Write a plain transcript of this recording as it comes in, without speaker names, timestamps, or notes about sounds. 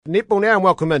Netball now, and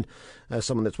welcome in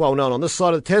someone that's well known on this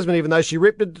side of the Tasman, even though she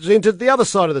represented the other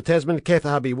side of the Tasman, Kath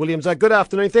Harvey-Williams. Good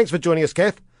afternoon. Thanks for joining us,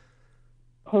 Kath.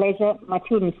 Pleasure. My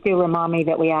children still remind me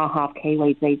that we are half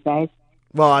Kiwis these days.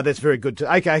 Well, that's very good.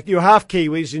 Okay, you're half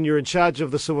Kiwis and you're in charge of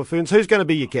the Silver Ferns. Who's going to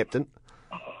be your captain?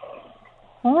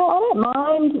 Well, I don't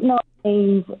mind not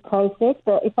being process,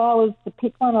 but if I was to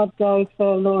pick one, I'd go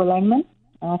for Laura Langman.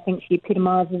 I think she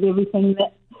epitomises everything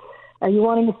that you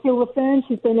want in the Silver Ferns.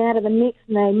 She's been out of the mix,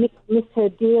 and they missed her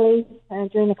dearly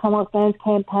during the Commonwealth Games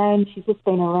campaign. She's just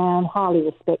been around, highly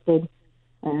respected.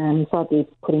 So I'd be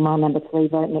putting my number 3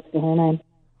 vote next to her name.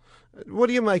 What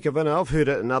do you make of it? I've heard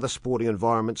it in other sporting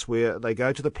environments where they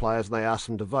go to the players and they ask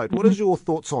them to vote. What is your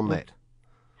thoughts on that?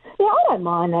 Yeah, I don't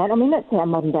mind that. I mean, that's how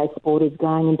modern day sport is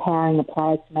going, empowering the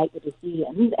players to make the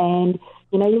decisions. And,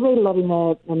 you know, you read a lot in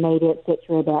the media,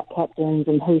 etc., about captains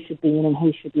and who should be in and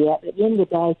who should be out. But at the end of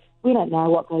the day, we don't know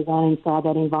what goes on inside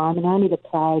that environment. Only the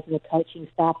players and the coaching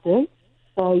staff do.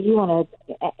 So you want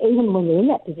to, even when you're in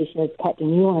that position as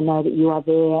captain, you want to know that you are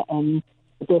there and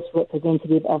the best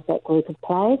representative of that group of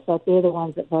players. So if they're the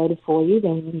ones that voted for you,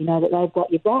 then you know that they've got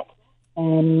your back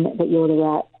and that you're the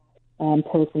right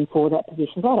person for that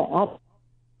position. I don't know.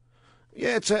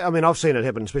 Yeah, I've seen it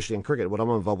happen, especially in cricket, when I'm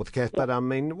involved with Kath. But,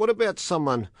 what about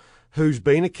someone who's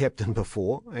been a captain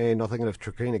before, and I think of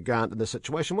Trakina Grant in this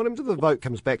situation? What if the vote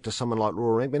comes back to someone like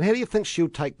Laura Langman? How do you think she'll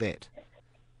take that?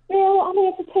 Well, I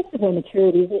mean, it's a test of her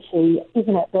maturity,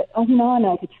 isn't it? But, I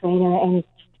know Katrina and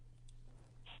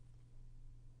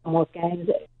Commonwealth Games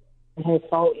and her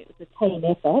fault. It was a team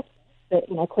effort,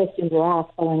 but, questions are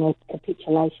asked following a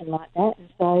capitulation like that. And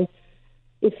so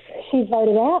if she's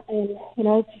voted out and,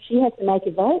 she has to make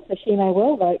a vote, so she may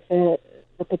well vote for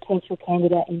the potential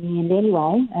candidate in the end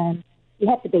anyway. You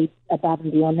have to be above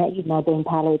and beyond that. Being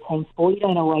part of a team sport, you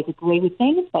don't always agree with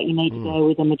things, but you need to go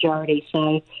with a majority.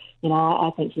 So,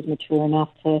 I think she's mature enough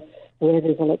to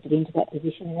whoever's elected into that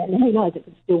position. And who knows, it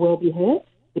could still well be her.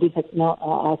 But if it's not,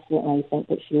 I certainly think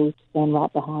that she'll stand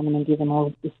right behind them and give them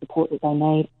all the support that they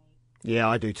need. Yeah,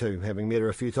 I do too, having met her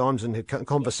a few times and had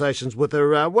conversations with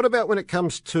her. What about when it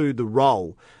comes to the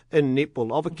role in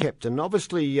netball of a captain?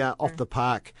 Obviously, off the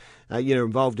park, you're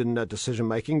involved in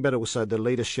decision-making, but also the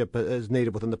leadership is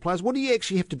needed within the players. What do you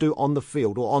actually have to do on the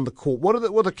field or on the court? What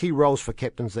are the key roles for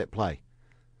captains that play?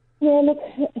 Yeah, look,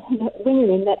 when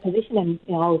you're in that position, and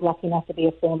I was lucky enough to be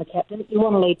a former captain, you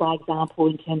want to lead by example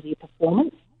in terms of your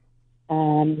performance.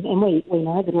 And we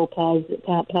know that all players that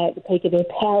can't play at the peak of their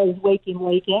powers week in,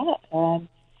 week out.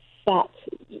 But,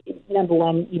 number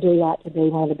one, you do like to be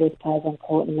one of the best players on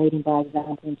court and leading by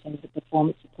example in terms of the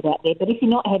performance you put out there. But if you're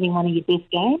not having one of your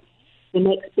best games, the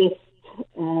next best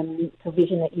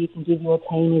provision that you can give your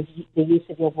team is the use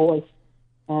of your voice.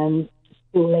 To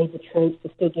still lead the troops,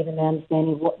 to still give them an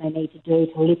understanding of what they need to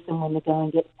do, to listen when the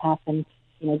going gets tough. And,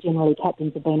 generally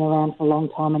captains have been around for a long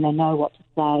time and they know what to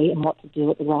say and what to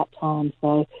do at the right time.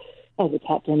 So as a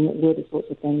captain, they're the sorts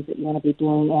of things that you want to be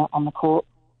doing out on the court.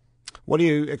 What do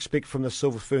you expect from the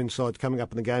Silver Fern side coming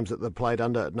up in the games that they've played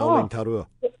under Nolene Tarua?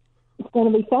 It's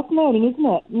going to be fascinating, isn't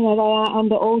it? They are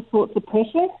under all sorts of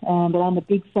pressure, but I'm a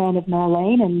big fan of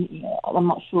Nolene, and I'm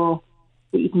not sure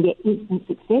that you can get instant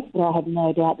success, but I have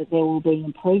no doubt that there will be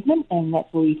improvement, and that's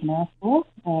all you can ask for.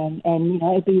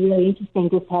 It'd be really interesting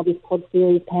just how this pod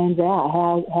series pans out,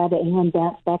 how the England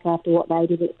bounce back after what they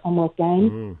did at the Commonwealth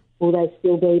Games. Will they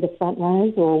still be the front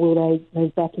runners, or will they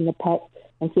move back in the pack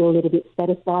and feel a little bit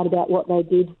satisfied about what they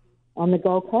did on the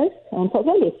Gold Coast? So it's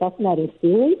going to be a fascinating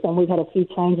series, and we've had a few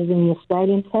changes in the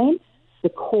Australian team. The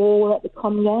core were at the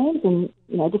Com Games,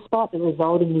 and despite the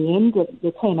result in the end,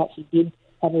 the team actually did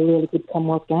have a really good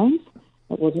Commonwealth Games.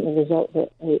 It wasn't the result that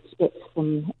we expect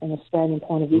from an Australian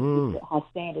point of view at high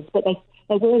standards. But they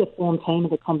were the form team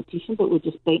of the competition, but were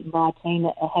just beaten by a team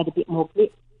that had a bit more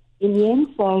grit in the end.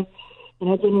 So,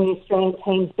 generally Australian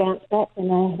teams bounce back and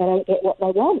they don't get what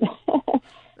they want.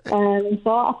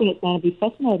 So I think it's going to be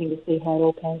fascinating to see how it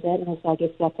all pans out, and also I guess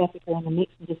South Africa in the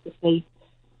mix, and just to see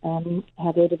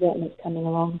how their development's coming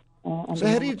along. So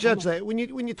how do you judge that? When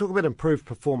you talk about improved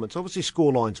performance, obviously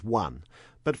scoreline's one,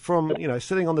 but from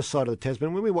sitting on this side of the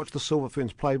Tasman, when we watch the Silver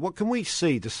Ferns play, what can we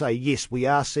see to say, yes, we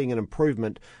are seeing an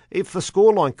improvement if the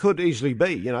scoreline could easily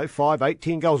be, 5, 8,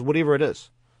 10 goals, whatever it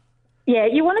is? Yeah,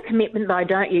 you want a commitment though,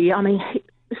 don't you? I mean,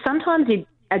 sometimes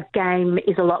a game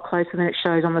is a lot closer than it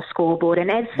shows on the scoreboard,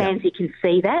 and as fans you can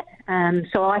see that.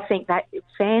 So I think that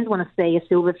fans want to see a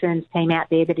Silver Ferns team out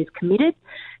there that is committed,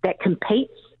 that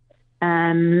competes,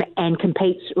 and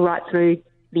competes right through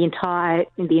the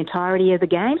entirety of the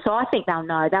game. So I think they'll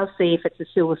know. They'll see if it's a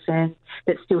Silver Fern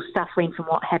that's still suffering from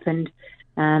what happened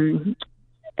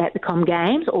at the Com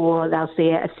Games, or they'll see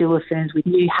a Silver Ferns with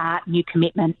new heart, new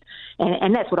commitment,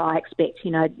 and that's what I expect.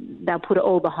 You know, they'll put it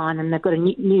all behind them. They've got a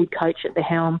new coach at the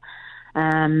helm,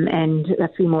 and a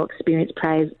few more experienced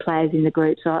players in the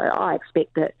group. So I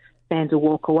expect that fans will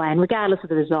walk away, and regardless of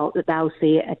the result, that they'll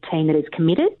see a team that is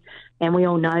committed. And we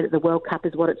all know that the World Cup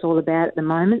is what it's all about at the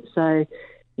moment. So,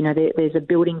 you know, there's a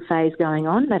building phase going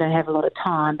on. They don't have a lot of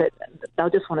time, but they'll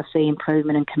just want to see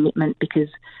improvement and commitment, because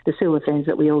the Silver Ferns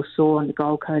that we all saw on the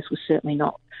Gold Coast was certainly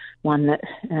not one that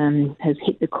has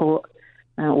hit the court,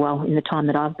 in the time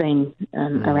that I've been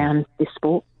around this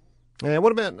sport.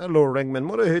 What about Laura Ringman?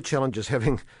 What are her challenges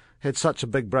having had such a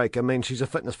big break? I mean, she's a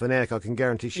fitness fanatic. I can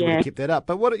guarantee she would have kept that up.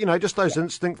 But what, just those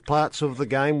instinct parts of the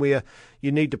game where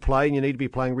you need to play and you need to be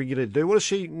playing regularly to do. What does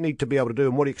she need to be able to do,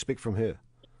 and what do you expect from her?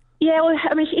 Yeah, well,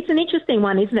 I mean, it's an interesting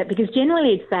one, isn't it? Because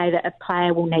generally you'd say that a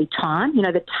player will need time,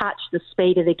 the touch, the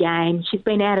speed of the game. She's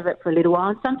been out of it for a little while,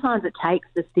 and sometimes it takes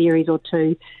a series or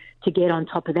two to get on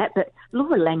top of that. But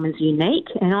Laura Langman's unique,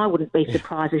 and I wouldn't be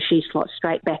surprised if she slots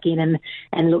straight back in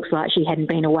and looks like she hadn't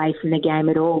been away from the game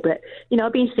at all. But,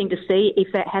 it'd be interesting to see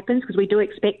if that happens, because we do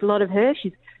expect a lot of her.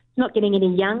 She's not getting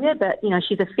any younger, but,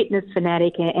 she's a fitness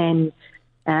fanatic, and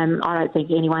I don't think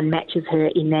anyone matches her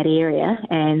in that area,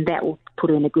 and that will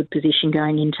put her in a good position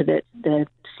going into the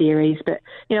series. But,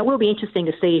 it will be interesting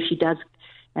to see if she does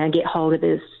get hold of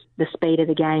the speed of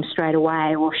the game straight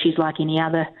away, or if she's like any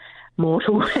other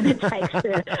mortal and it takes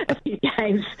her a few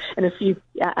games and a few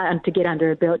to get under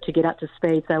her belt to get up to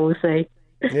speed. So we'll see.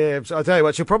 Yeah, I tell you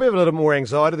what, she'll probably have a little more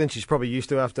anxiety than she's probably used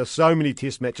to after so many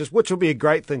test matches, which will be a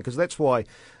great thing, because that's why,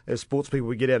 as sports people,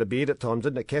 we get out of bed at times,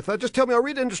 isn't it, Kath? Just tell me, I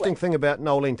read an interesting thing about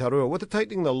Nolene Taurua. With the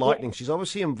Taking the Lightning, she's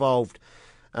obviously involved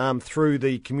through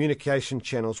the communication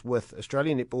channels with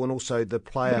Australian Netball and also the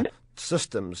player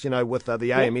systems, with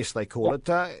the AMS, they call it.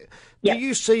 Do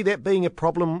you see that being a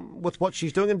problem with what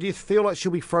she's doing, and do you feel like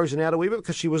she'll be frozen out a wee bit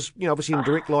because she was, obviously in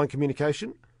direct line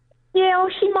communication? Yeah, well,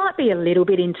 she might be a little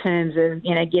bit in terms of,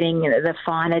 getting the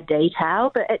finer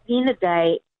detail, but at the end of the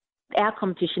day, our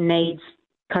competition needs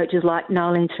coaches like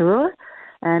Nolene Taurua.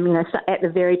 So at the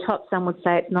very top, some would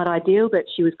say it's not ideal, but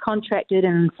she was contracted,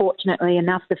 and fortunately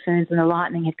enough, the Ferns and the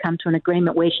Lightning have come to an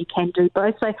agreement where she can do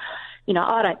both. So,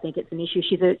 I don't think it's an issue.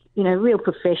 She's a, real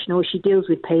professional. She deals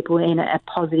with people in a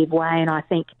positive way, and I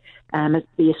think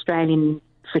the Australian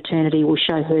fraternity will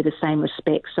show her the same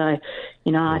respect. So,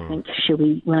 I think she'll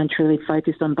be well and truly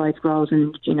focused on both roles,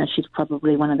 and, she's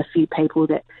probably one of the few people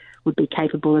that would be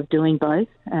capable of doing both.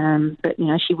 But,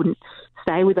 she wouldn't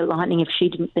stay with the Lightning if she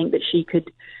didn't think that she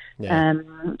could,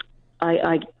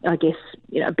 I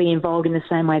guess, be involved in the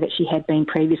same way that she had been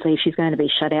previously. If she's going to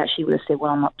be shut out, she would have said,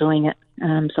 well, I'm not doing it.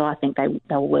 So I think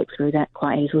they'll work through that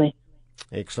quite easily.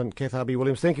 Excellent. Kath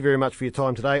Harvey-Williams, thank you very much for your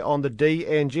time today on the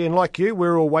D&G. And like you,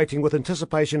 we're all waiting with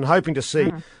anticipation, hoping to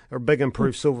see a big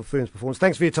improved Silver Ferns performance.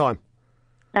 Thanks for your time.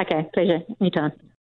 Okay, pleasure. Anytime.